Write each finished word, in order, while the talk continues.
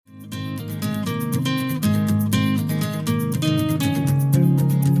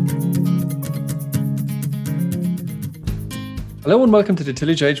Hello and welcome to the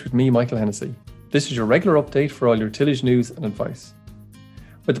Tillage Edge with me, Michael Hennessy. This is your regular update for all your tillage news and advice.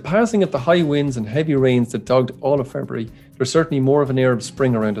 With the passing of the high winds and heavy rains that dogged all of February, there's certainly more of an air of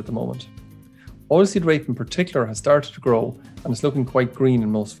spring around at the moment. Oilseed rape in particular has started to grow and is looking quite green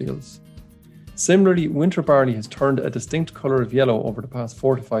in most fields. Similarly, winter barley has turned a distinct colour of yellow over the past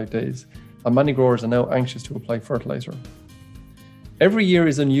 4 to 5 days, and many growers are now anxious to apply fertiliser. Every year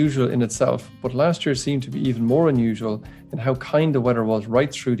is unusual in itself, but last year seemed to be even more unusual in how kind the weather was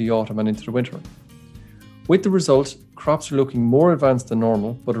right through the autumn and into the winter. With the result, crops are looking more advanced than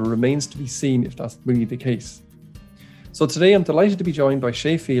normal, but it remains to be seen if that's really the case. So today I'm delighted to be joined by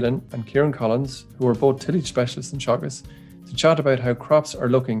Shay Phelan and Kieran Collins, who are both tillage specialists in Teagasc, to chat about how crops are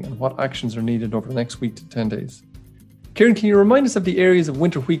looking and what actions are needed over the next week to 10 days. Kieran, can you remind us of the areas of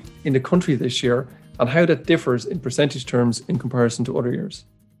winter wheat in the country this year and how that differs in percentage terms in comparison to other years?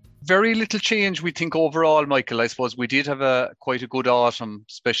 Very little change, we think, overall, Michael. I suppose we did have quite a good autumn,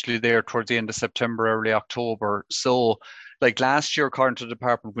 especially there towards the end of September, early October. So, like last year, according to the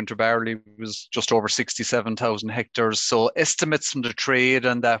Department of Winter Barley, was just over 67,000 hectares. So estimates from the trade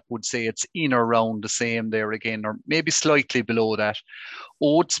and that would say it's in or around the same there again, or maybe slightly below that.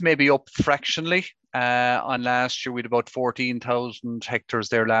 Oats may be up fractionally. On last year, we had about 14,000 hectares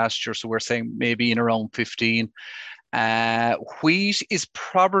there last year. So we're saying maybe in around 15. Wheat is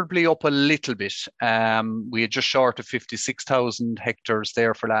probably up a little bit. We had just short of 56,000 hectares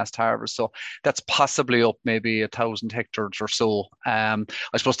there for last harvest. So that's possibly up maybe 1,000 hectares or so. I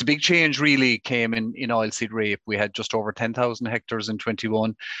suppose the big change really came in oilseed rape. We had just over 10,000 hectares in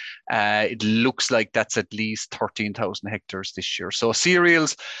 21. It looks like that's at least 13,000 hectares this year. So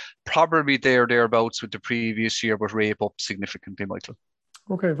cereals probably thereabouts with the previous year, but rape up significantly, Michael.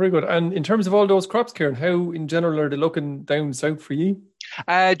 Okay, very good. And in terms of all those crops, Kieran, how in general are they looking down south for you?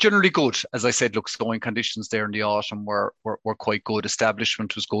 Generally good. As I said, look, sowing conditions there in the autumn were quite good.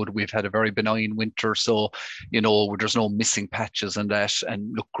 Establishment was good. We've had a very benign winter. So, there's no missing patches and that.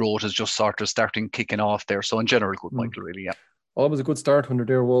 And look, growth is just sort of kicking off there. So in general, good, Michael, really, yeah. Always a good start when they're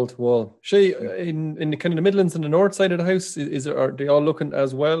there wall to wall. Shay, in the kind of the Midlands and the north side of the house, are they all looking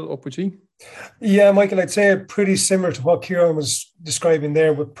as well up with you? Yeah, Michael, I'd say pretty similar to what Kieran was describing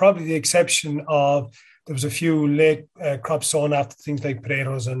there, with probably the exception of there was a few late crops sown after things like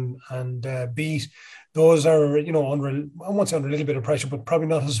potatoes and beet. Those are, I won't say under a little bit of pressure, but probably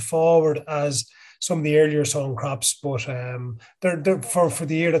not as forward as some of the earlier sown crops. But they're for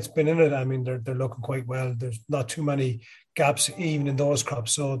the year that's been in it, I mean, they're looking quite well. There's not too many gaps even in those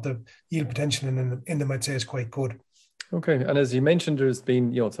crops, so the yield potential in them I'd say is quite good. Okay, and as you mentioned, there's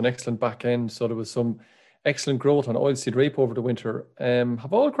been it's an excellent back end, so there was some excellent growth on oilseed rape over the winter.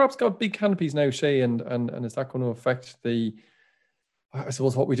 Have all crops got big canopies now, Shay, and is that going to affect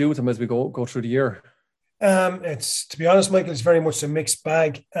what we do with them as we go through the year? It's, to be honest, Michael, it's very much a mixed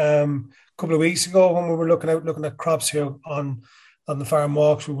bag. A couple of weeks ago when we were looking at crops here on the farm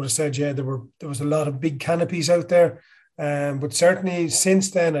walks, we would have said there was a lot of big canopies out there. But certainly since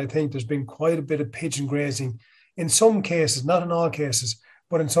then, I think there's been quite a bit of pigeon grazing in some cases, not in all cases,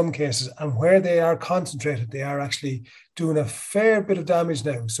 but in some cases. And where they are concentrated, they are actually doing a fair bit of damage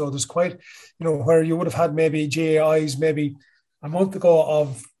now. So there's quite, where you would have had maybe GAIs maybe a month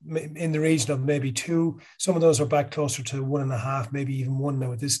ago in the region of maybe 2. Some of those are back closer to 1.5, maybe even 1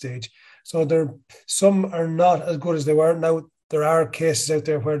 now at this stage. So some are not as good as they were. Now, there are cases out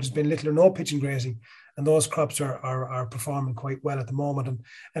there where there's been little or no pigeon grazing, and those crops are performing quite well at the moment.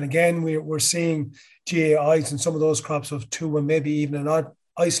 And again, we're seeing GAIs in some of those crops of 2 and maybe even an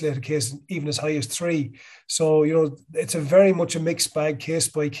isolated case, even as high as 3. So, it's a very much a mixed bag, case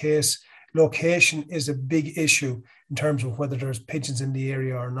by case. Location is a big issue in terms of whether there's pigeons in the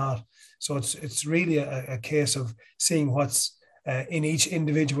area or not. So it's really a case of seeing what's in each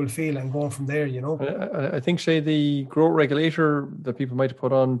individual field and going from there, I think, Shay, the growth regulator that people might have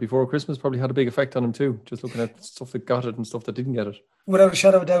put on before Christmas probably had a big effect on them too, just looking at stuff that got it and stuff that didn't get it. Without a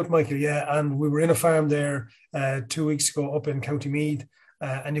shadow of a doubt, Michael, yeah. And we were in a farm there 2 weeks ago up in County Meath,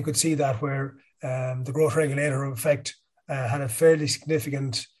 and you could see that where the growth regulator of effect had a fairly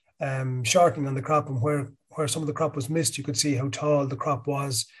significant shortening on the crop, and where some of the crop was missed, you could see how tall the crop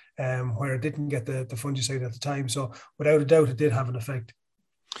was, where it didn't get the fungicide at the time. So without a doubt, it did have an effect.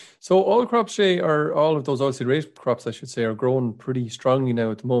 So all crops, Shay, all of those oilseed rape crops, I should say, are growing pretty strongly now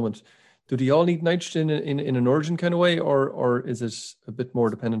at the moment. Do they all need nitrogen in an urgent kind of way, or is it a bit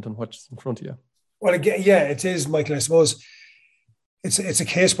more dependent on what's in front of you? Well, again, yeah, it is, Michael. I suppose it's a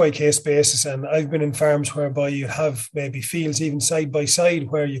case by case basis, and I've been in farms whereby you have maybe fields even side by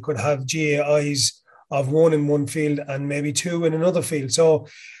side where you could have GAIs of 1 in one field and maybe 2 in another field. So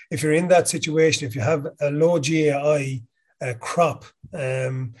if you're in that situation, if you have a low GAI crop,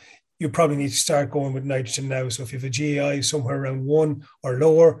 you probably need to start going with nitrogen now. So if you have a GAI somewhere around 1 or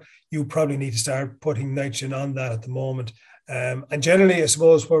lower, you probably need to start putting nitrogen on that at the moment. And generally, I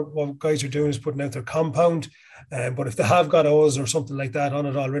suppose what guys are doing is putting out their compound. But if they have got O's or something like that on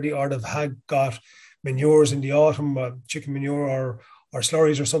it already, or they've got manures in the autumn, chicken manure or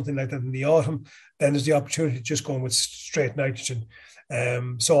slurries or something like that in the autumn, then there's the opportunity to just go with straight nitrogen.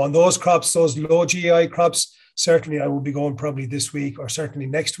 So on those crops, those low GI crops, certainly I will be going probably this week or certainly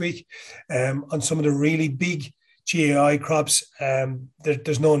next week. On some of the really big GAI crops,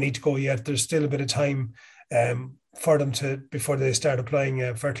 there's no need to go yet. There's still a bit of time for them before they start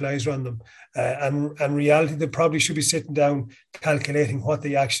applying fertilizer on them. And reality, they probably should be sitting down calculating what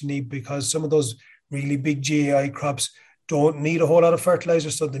they actually need, because some of those really big GAI crops don't need a whole lot of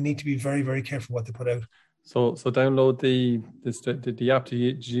fertilizer, so they need to be very, very careful what they put out. So download the app,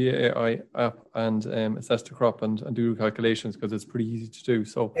 the GAI app, and assess the crop and do calculations, because it's pretty easy to do.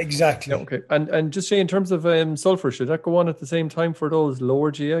 So exactly. Yeah, okay. And just say, in terms of sulfur, should that go on at the same time for those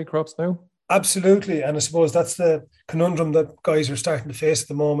lower GAI crops now? Absolutely. And I suppose that's the conundrum that guys are starting to face at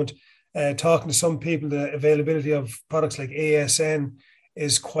the moment. Talking to some people, the availability of products like ASN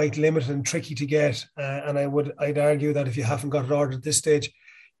is quite limited and tricky to get. And I'd argue that if you haven't got it ordered at this stage,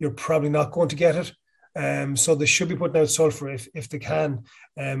 you're probably not going to get it. So they should be putting out sulfur if they can.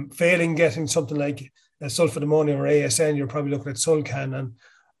 Failing getting something like sulfate ammonium or ASN, you're probably looking at Sulcan.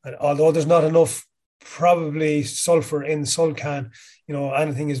 And although there's not enough probably sulfur in Sulcan,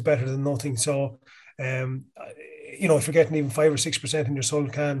 anything is better than nothing. So, if you're getting even 5 or 6% in your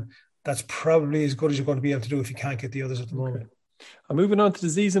Sulcan, that's probably as good as you're going to be able to do if you can't get the others at the moment. And moving on to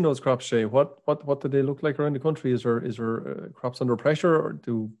disease in those crops, Shay, what do they look like around the country? Is there crops under pressure, or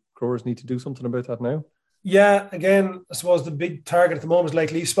do growers need to do something about that now? Yeah, again, I suppose the big target at the moment is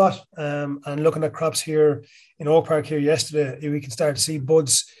like leaf spot. And looking at crops here in Oak Park here yesterday, we can start to see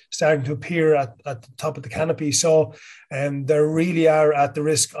buds starting to appear at the top of the canopy. So they really are at the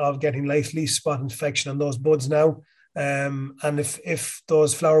risk of getting leaf spot infection on those buds now. And if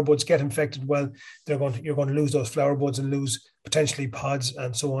those flower buds get infected, well, you're going to lose those flower buds and lose potentially pods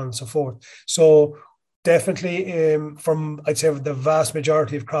and so on and so forth. So definitely from, I'd say, the vast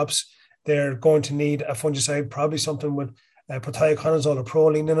majority of crops, they're going to need a fungicide, probably something with prothioconazole or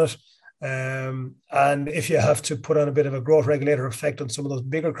proline in it. And if you have to put on a bit of a growth regulator effect on some of those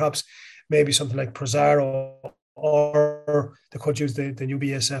bigger crops, maybe something like Prosaro, or they could use the new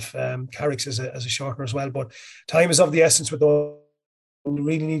BSF Carix as a shortener as well. But time is of the essence with those. They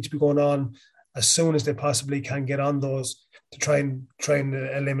really need to be going on as soon as they possibly can get on those to try and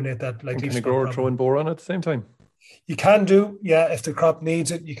eliminate that. Like, can a grower throw in boron at the same time? You can do, yeah. If the crop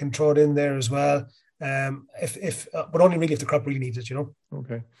needs it, you can throw it in there as well. But only really if the crop really needs it,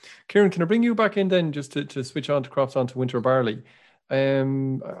 Okay. Kieran, can I bring you back in then, just to switch on to crops onto winter barley?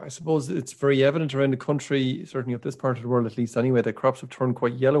 I suppose it's very evident around the country, certainly up this part of the world at least anyway, that crops have turned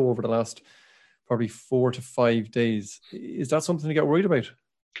quite yellow over the last probably 4 to 5 days. Is that something to get worried about?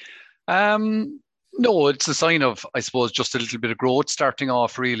 No, it's a sign of, I suppose, just a little bit of growth starting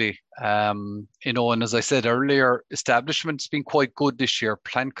off, really. And as I said earlier, establishment's been quite good this year.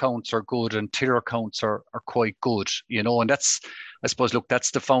 Plant counts are good and tiller counts are quite good, and that's, I suppose,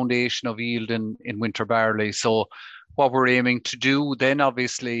 that's the foundation of yield in winter barley. So what we're aiming to do then,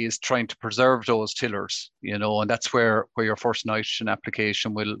 obviously, is trying to preserve those tillers, and that's where your first nitrogen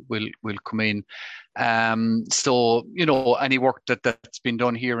application will come in. So, any work that's been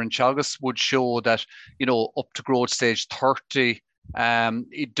done here in Teagasc would show that, up to growth stage 30,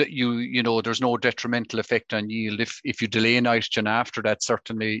 there's no detrimental effect on yield. If you delay nitrogen after that,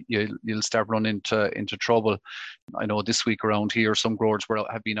 certainly you'll start running into trouble. I know this week around here, some growers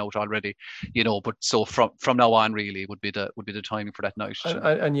have been out already, but so from now on, really would be the timing for that nitrogen.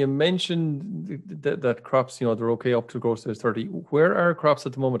 And you mentioned that crops, they're okay up to growth stage 30. Where are crops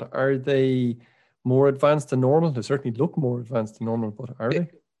at the moment? Are they more advanced than normal? They certainly look more advanced than normal, but are they?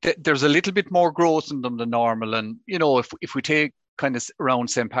 There's a little bit more growth in them than normal. And, if we take kind of around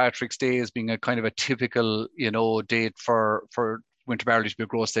St. Patrick's Day as being a kind of a typical, date for winter barley to be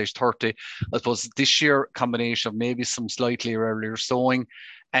growth stage 30, I suppose this year, combination of maybe some slightly earlier sowing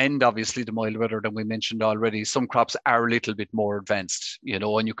and obviously the mild weather that we mentioned already, some crops are a little bit more advanced,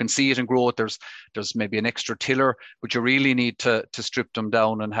 and you can see it in growth. There's maybe an extra tiller, but you really need to strip them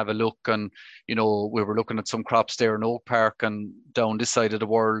down and have a look. And, we were looking at some crops there in Oak Park, and down this side of the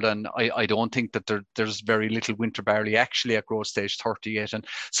world, and I don't think that there's very little winter barley actually at growth stage 30 yet. And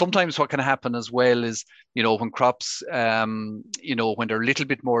sometimes what can happen as well is, when crops, when they're a little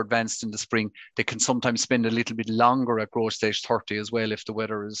bit more advanced in the spring, they can sometimes spend a little bit longer at growth stage 30 as well if the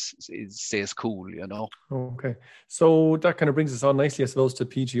weather stays cool. Okay, so that kind of brings us on nicely, I suppose, to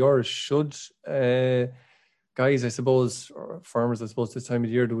PGR. Should guys, I suppose, or farmers, I suppose, this time of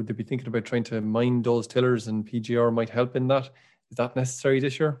year, would they be thinking about trying to mind those tillers, and PGR might help in that? Is that necessary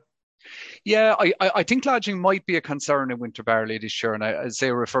this year? Yeah, I think lodging might be a concern in winter barley this year, and I'd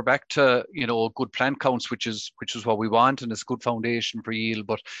say refer back to good plant counts, which is what we want, and it's a good foundation for yield.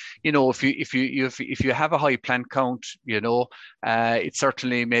 But if you have a high plant count, it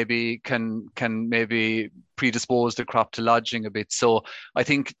certainly maybe can maybe predispose the crop to lodging a bit. So I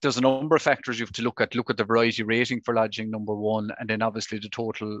think there's a number of factors you have to look at. Look at the variety rating for lodging, number one, and then obviously the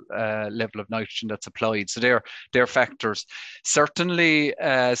total level of nitrogen that's applied. So they're factors. Certainly,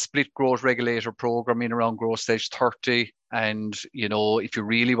 split growth regulator program in around growth stage 30. And, if you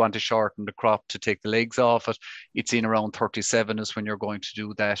really want to shorten the crop to take the legs off it, it's in around 37 is when you're going to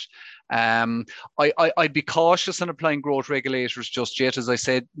do that. I'd be cautious in applying growth regulators just yet. As I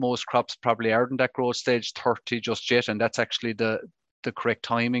said, most crops probably aren't at growth stage 30 just yet. And that's actually the correct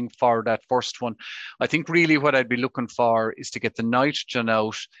timing for that first one. I think really what I'd be looking for is to get the nitrogen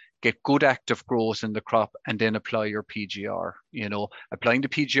out, get good active growth in the crop, and then apply your PGR. Applying the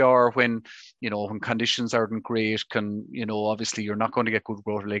PGR when conditions aren't great can, obviously you're not going to get good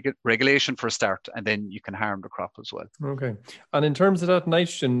growth regulation for a start, and then you can harm the crop as well. Okay. And in terms of that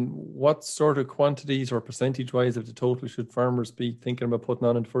nitrogen, what sort of quantities or percentage-wise of the total should farmers be thinking about putting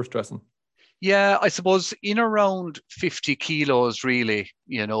on in first dressing? Yeah, I suppose in around 50 kilos really,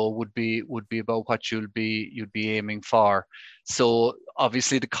 would be about what you'd be aiming for. So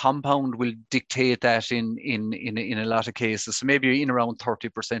obviously the compound will dictate that in a lot of cases. So maybe in around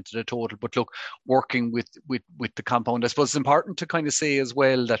 30% of the total. But look, working with the compound, I suppose it's important to kind of say as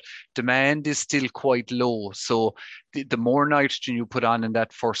well that demand is still quite low. So the more nitrogen you put on in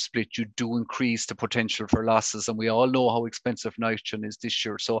that first split, you do increase the potential for losses. And we all know how expensive nitrogen is this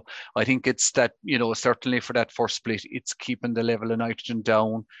year. So I think it's that, certainly for that first split, it's keeping the level of nitrogen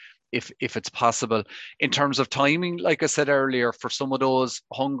down if it's possible. In terms of timing, like I said earlier, for some of those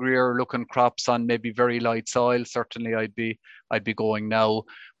hungrier looking crops on maybe very light soil, certainly I'd be going now.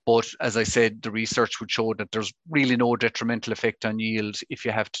 But as I said, the research would show that there's really no detrimental effect on yield if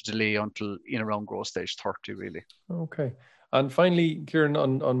you have to delay until in around growth stage 30, really. Okay. And finally, Kieran,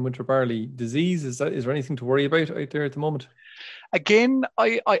 on winter barley, disease, is there anything to worry about out there at the moment? Again,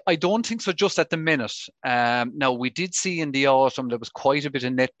 I don't think so just at the minute. Now, we did see in the autumn there was quite a bit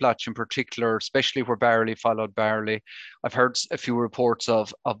of net blotch in particular, especially where barley followed barley. I've heard a few reports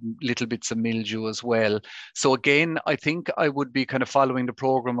of little bits of mildew as well. So again, I think I would be kind of following the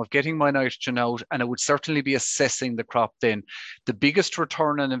program of getting my nitrogen out, and I would certainly be assessing the crop then. The biggest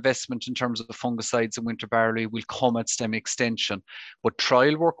return on investment in terms of the fungicides in winter barley will come at stem extension. But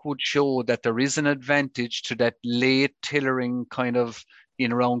trial work would show that there is an advantage to that late tillering kind of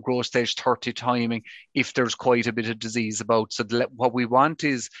in around growth stage 30 timing if there's quite a bit of disease about. So what we want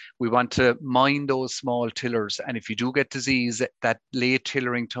is we want to mind those small tillers, and if you do get disease that late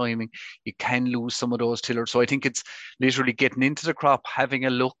tillering timing, you can lose some of those tillers. So I think it's literally getting into the crop, having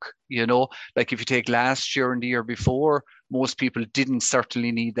a look, like if you take last year and the year before, most people didn't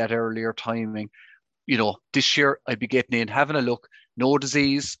certainly need that earlier timing. This year I'd be getting in, having a look, no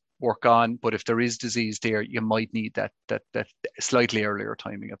disease, work on, but if there is disease there, you might need that slightly earlier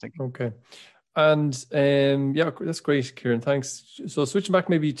timing, I think. Okay. And yeah, that's great, Kieran. Thanks. So switching back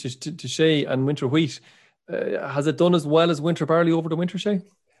maybe to Shay and winter wheat, has it done as well as winter barley over the winter, Shay?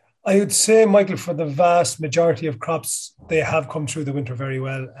 I would say, Michael, for the vast majority of crops, they have come through the winter very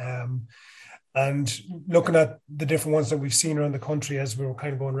well. And looking at the different ones that we've seen around the country as we were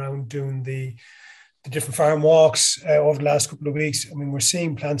kind of going around doing the different farm walks over the last couple of weeks, I mean, we're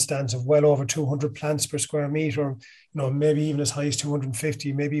seeing plant stands of well over 200 plants per square metre, maybe even as high as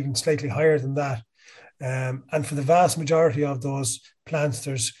 250, maybe even slightly higher than that. And for the vast majority of those plants,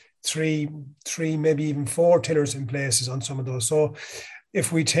 there's three, maybe even 4 tillers in places on some of those. So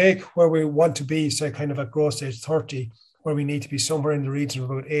if we take where we want to be, say kind of at growth stage 30, where we need to be somewhere in the region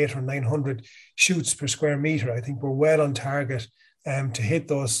of about 800 or 900 shoots per square metre, I think we're well on target to hit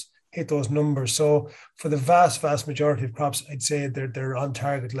those numbers. So for the vast majority of crops, I'd say they're on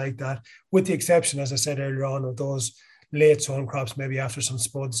target like that, with the exception, as I said earlier on, of those late sown crops, maybe after some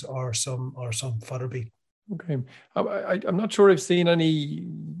spuds or some fodder beet. Okay. I'm not sure I've seen any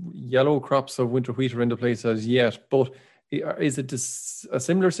yellow crops of winter wheat around the place as yet, but is it a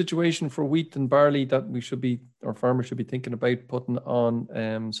similar situation for wheat and barley that farmers should be thinking about putting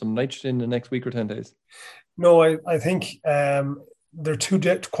on some nitrogen in the next week or 10 days? No, I think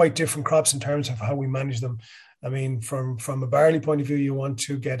they're quite different crops in terms of how we manage them. I mean, from a barley point of view, you want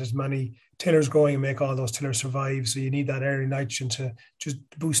to get as many tillers growing and make all those tillers survive. So you need that early nitrogen to just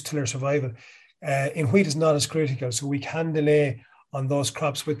boost tiller survival. In wheat, is not as critical, so we can delay on those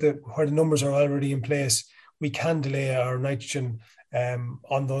crops where the numbers are already in place. We can delay our nitrogen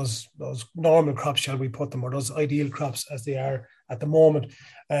on those normal crops, shall we put them, or those ideal crops as they are at the moment.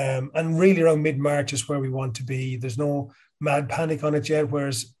 And really around mid-March is where we want to be. There's no mad panic on it yet,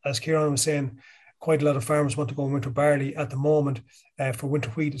 whereas, as Kieran was saying, quite a lot of farmers want to go winter barley at the moment. For winter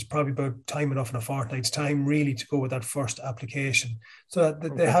wheat, it's probably about time enough in a fortnight's time, really, to go with that first application. So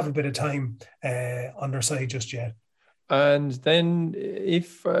that they have a bit of time on their side just yet. And then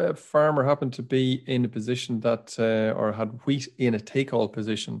if a farmer happened to be in a position that, or had wheat in a take-all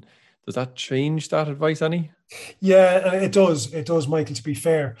position, does that change that advice any? Yeah, it does. It does, Michael, to be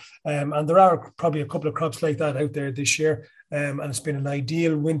fair. And there are probably a couple of crops like that out there this year. And it's been an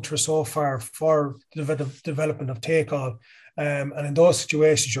ideal winter so far for the development of take-all. And in those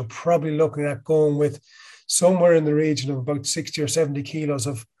situations, you're probably looking at going with somewhere in the region of about 60 or 70 kilos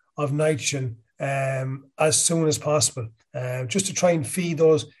of nitrogen as soon as possible, just to try and feed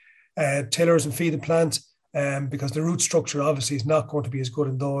those tillers and feed the plant, because the root structure obviously is not going to be as good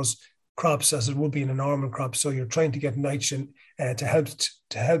in those crops as it would be in a normal crop. So you're trying to get nitrogen to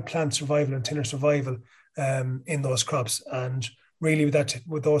help plant survival and tiller survival in those crops. And really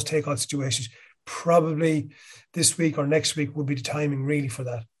with those take-out situations, probably this week or next week would be the timing really for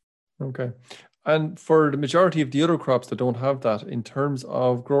that. Okay. And for the majority of the other crops that don't have that, in terms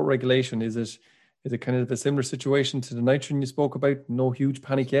of growth regulation, is it kind of a similar situation to the nitrogen you spoke about? No huge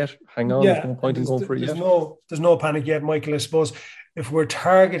panic yet? Hang on, there's no point in going for it yet? There's no panic yet, Michael. I suppose if we're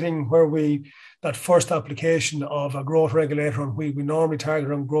targeting that first application of a growth regulator on wheat, we normally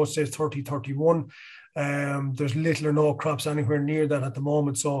target on growth stage 30, 31. There's little or no crops anywhere near that at the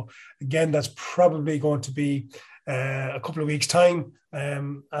moment. So again, that's probably going to be a couple of weeks' time.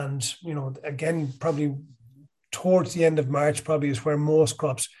 And, again, probably towards the end of March probably is where most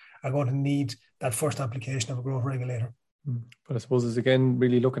crops are going to need that first application of a growth regulator. But I suppose it's again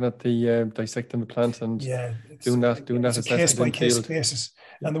really looking at the dissecting the plant and doing that assessment case by case basis.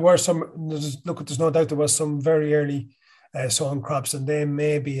 Yeah. And there's no doubt there was some very early sown crops, and they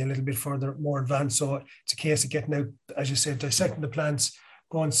may be a little bit more advanced. So it's a case of getting out, as you said, dissecting the plants,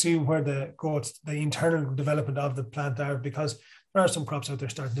 go and see where the internal development of the plant are, because there are some crops out there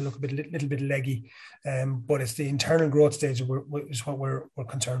starting to look a little bit leggy, but it's the internal growth stage is what we're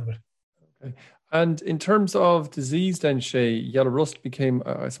concerned with. Okay. And in terms of disease then, Shay, yellow rust became,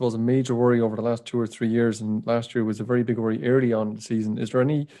 I suppose, a major worry over the last 2 or 3 years, and last year was a very big worry early on in the season. Is there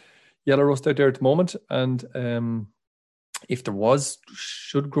any yellow rust out there at the moment? And if there was,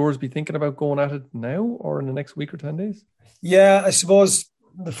 should growers be thinking about going at it now or in the next week or 10 days? Yeah, I suppose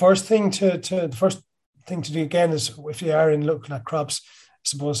the first thing to do again is, if you are in looking at crops, I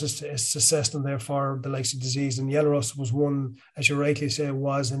suppose is to assess them there for the likes of disease. And yellow rust was one, as you rightly say,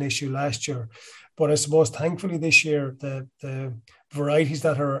 was an issue last year. But I suppose thankfully this year, the varieties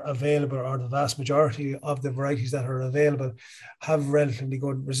that are available, or the vast majority of the varieties that are available, have relatively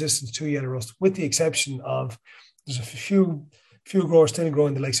good resistance to yellow rust, with the exception of there's a few growers still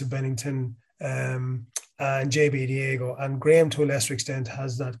growing the likes of Bennington and JB Diego, and Graham to a lesser extent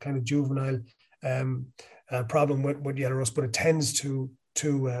has that kind of juvenile problem with yellow rust, but it tends to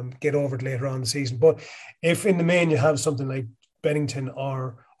get over it later on in the season. But if in the main you have something like Bennington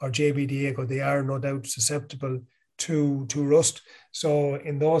or JB Diego, they are no doubt susceptible to rust. So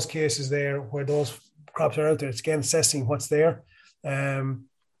in those cases there where those crops are out there, it's again assessing what's there.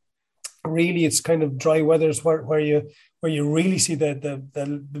 Really, it's kind of dry weathers where you really see the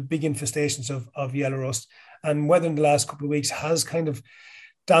big infestations of yellow rust. And weather in the last couple of weeks has kind of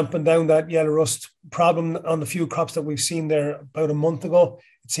dampened down that yellow rust problem on the few crops that we've seen there about a month ago.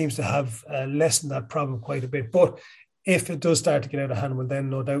 It seems to have lessened that problem quite a bit. But if it does start to get out of hand, well, then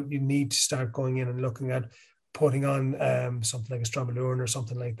no doubt you need to start going in and looking at putting on something like a strobilurin or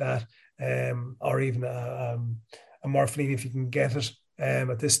something like that, or even a morpholine if you can get it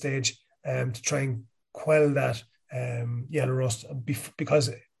at this stage, to try and quell that yellow rust, because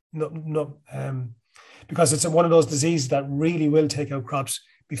it's one of those diseases that really will take out crops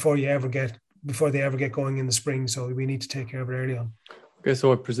before they ever get going in the spring. So we need to take care of it early on. Okay,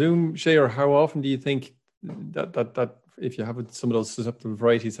 so I presume, Shay, or how often do you think that if you have some of those susceptible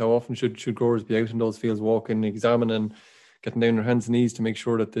varieties, how often should growers be out in those fields, walking, examining, getting down their hands and knees to make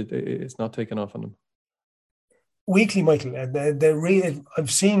sure that it's not taking off on them? weekly, Michael. They really,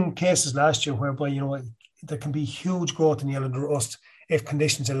 I've seen cases last year whereby, you know, there can be huge growth in yellow rust if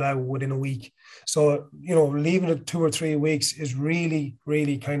conditions allow within a week. So, you know, leaving it 2 or 3 weeks is really,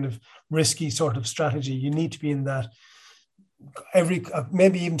 really kind of risky sort of strategy. You need to be in that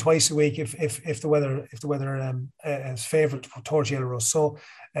maybe even twice a week if the weather is favourable towards yellow rust. So,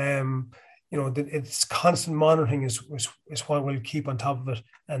 you know, it's constant monitoring is what we'll keep on top of it,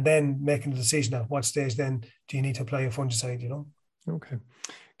 and then making the decision at what stage then do you need to apply a fungicide, you know. Okay.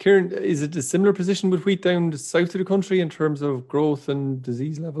 Kieran, is it a similar position with wheat down the south of the country in terms of growth and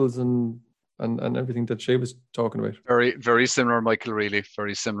disease levels and everything that Shay was talking about? Very, very similar, Michael, really,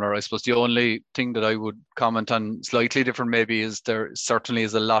 very similar. I suppose the only thing that I would comment on slightly different maybe is there certainly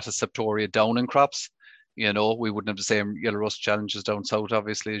is a lot of septoria down in crops. You know, we wouldn't have the same yellow rust challenges down south,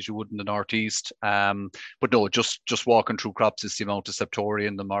 obviously, as you would in the northeast. But no, just walking through crops is the amount of septoria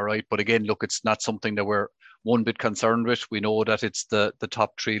in them, all right. But again, look, it's not something that we're one bit concerned with. We know that it's the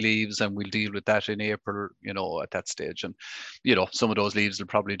top 3 leaves, and we'll deal with that in April, you know, at that stage. And, you know, some of those leaves will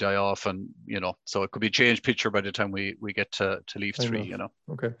probably die off, and, you know, so it could be a changed picture by the time we get to leaf 3, you know.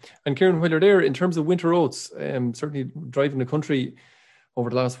 Okay. And Kieran, while you're there, in terms of winter oats, certainly driving the country over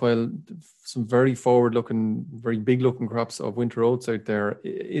the last while, some very forward-looking, very big-looking crops of winter oats out there.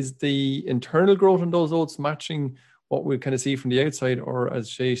 Is the internal growth in those oats matching what we kind of see from the outside, or as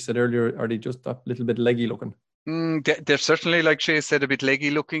Shay said earlier, are they just that little bit leggy looking? They're certainly, like Shay said, a bit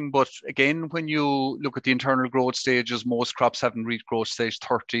leggy looking, but again, when you look at the internal growth stages, most crops haven't reached growth stage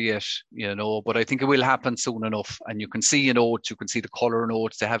 30 yet, you know, but I think it will happen soon enough. And you can see in oats, you can see the colour in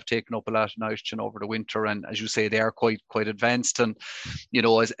oats, they have taken up a lot of nitrogen over the winter, and as you say, they are quite advanced, and, you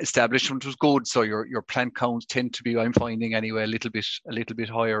know, as establishment was good, so your plant counts tend to be, I'm finding anyway, a little bit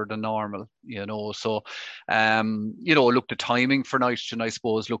higher than normal, you know. So you know, look, the timing for nitrogen, I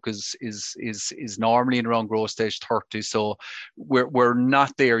suppose, look, is normally in around growth stage 30, so we're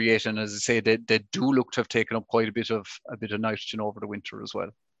not there yet. And as I say, they do look to have taken up quite a bit of nitrogen over the winter as well.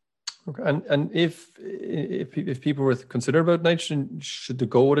 Okay, and if people were considering about nitrogen, should they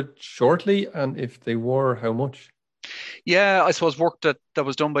go with it shortly? And if they were, how much? Yeah, I suppose work that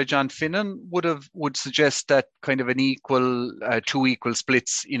was done by John Finnan would suggest that kind of an equal 2 equal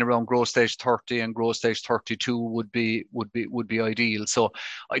splits in around growth stage 30 and growth stage 32 would be ideal. So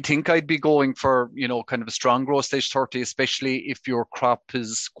I think I'd be going for, you know, kind of a strong growth stage 30, especially if your crop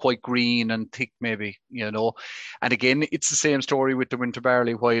is quite green and thick, maybe, you know. And again, it's the same story with the winter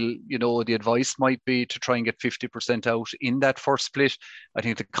barley. While, you know, the advice might be to try and get 50% out in that first split, I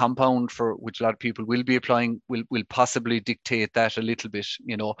think the compound for which a lot of people will be applying will possibly dictate that a little bit,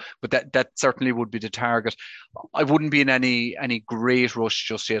 you know, but that certainly would be the target. I wouldn't be in any great rush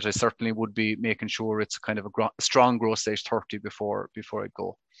just yet. I certainly would be making sure it's kind of a strong growth stage 30 before I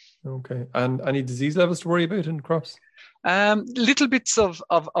go. Okay. And any disease levels to worry about in crops? Little bits of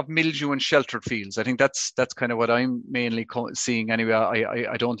mildew and sheltered fields. I think that's kind of what I'm mainly seeing anyway.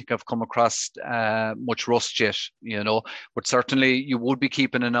 I don't think I've come across much rust yet, you know, but certainly you would be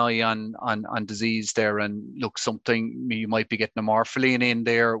keeping an eye on disease there. And look, something you might be getting a morpholine in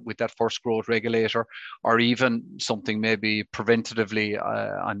there with that first growth regulator, or even something maybe preventatively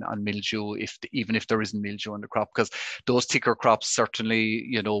on mildew, even if there isn't mildew on the crop, because those thicker crops certainly,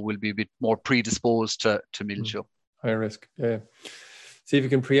 you know, will be a bit more predisposed to mildew. High risk, yeah. See if you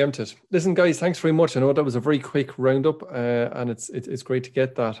can preempt it. Listen, guys, thanks very much. I know that was a very quick roundup, and it's great to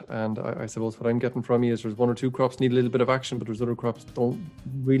get that. And I suppose what I'm getting from you is there's 1 or 2 crops need a little bit of action, but there's other crops don't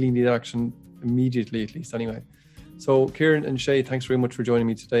really need action immediately, at least anyway. So, Kieran and Shay, thanks very much for joining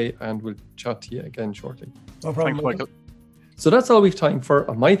me today, and we'll chat to you again shortly. No problem. Thanks, Michael. So that's all we've time for.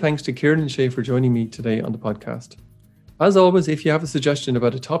 My thanks to Kieran and Shay for joining me today on the podcast. As always, if you have a suggestion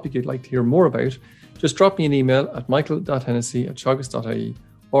about a topic you'd like to hear more about, just drop me an email at michael.hennessy@teagasc.ie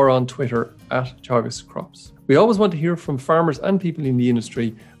or on Twitter @teagascrops. We always want to hear from farmers and people in the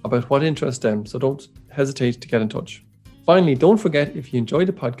industry about what interests them, so don't hesitate to get in touch. Finally, don't forget, if you enjoy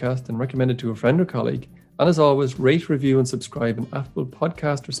the podcast, then recommend it to a friend or colleague. And as always, rate, review and subscribe on Apple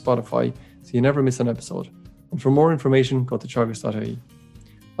Podcast or Spotify so you never miss an episode. And for more information, go to teagasc.ie.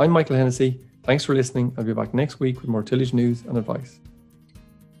 I'm Michael Hennessy. Thanks for listening. I'll be back next week with more tillage news and advice.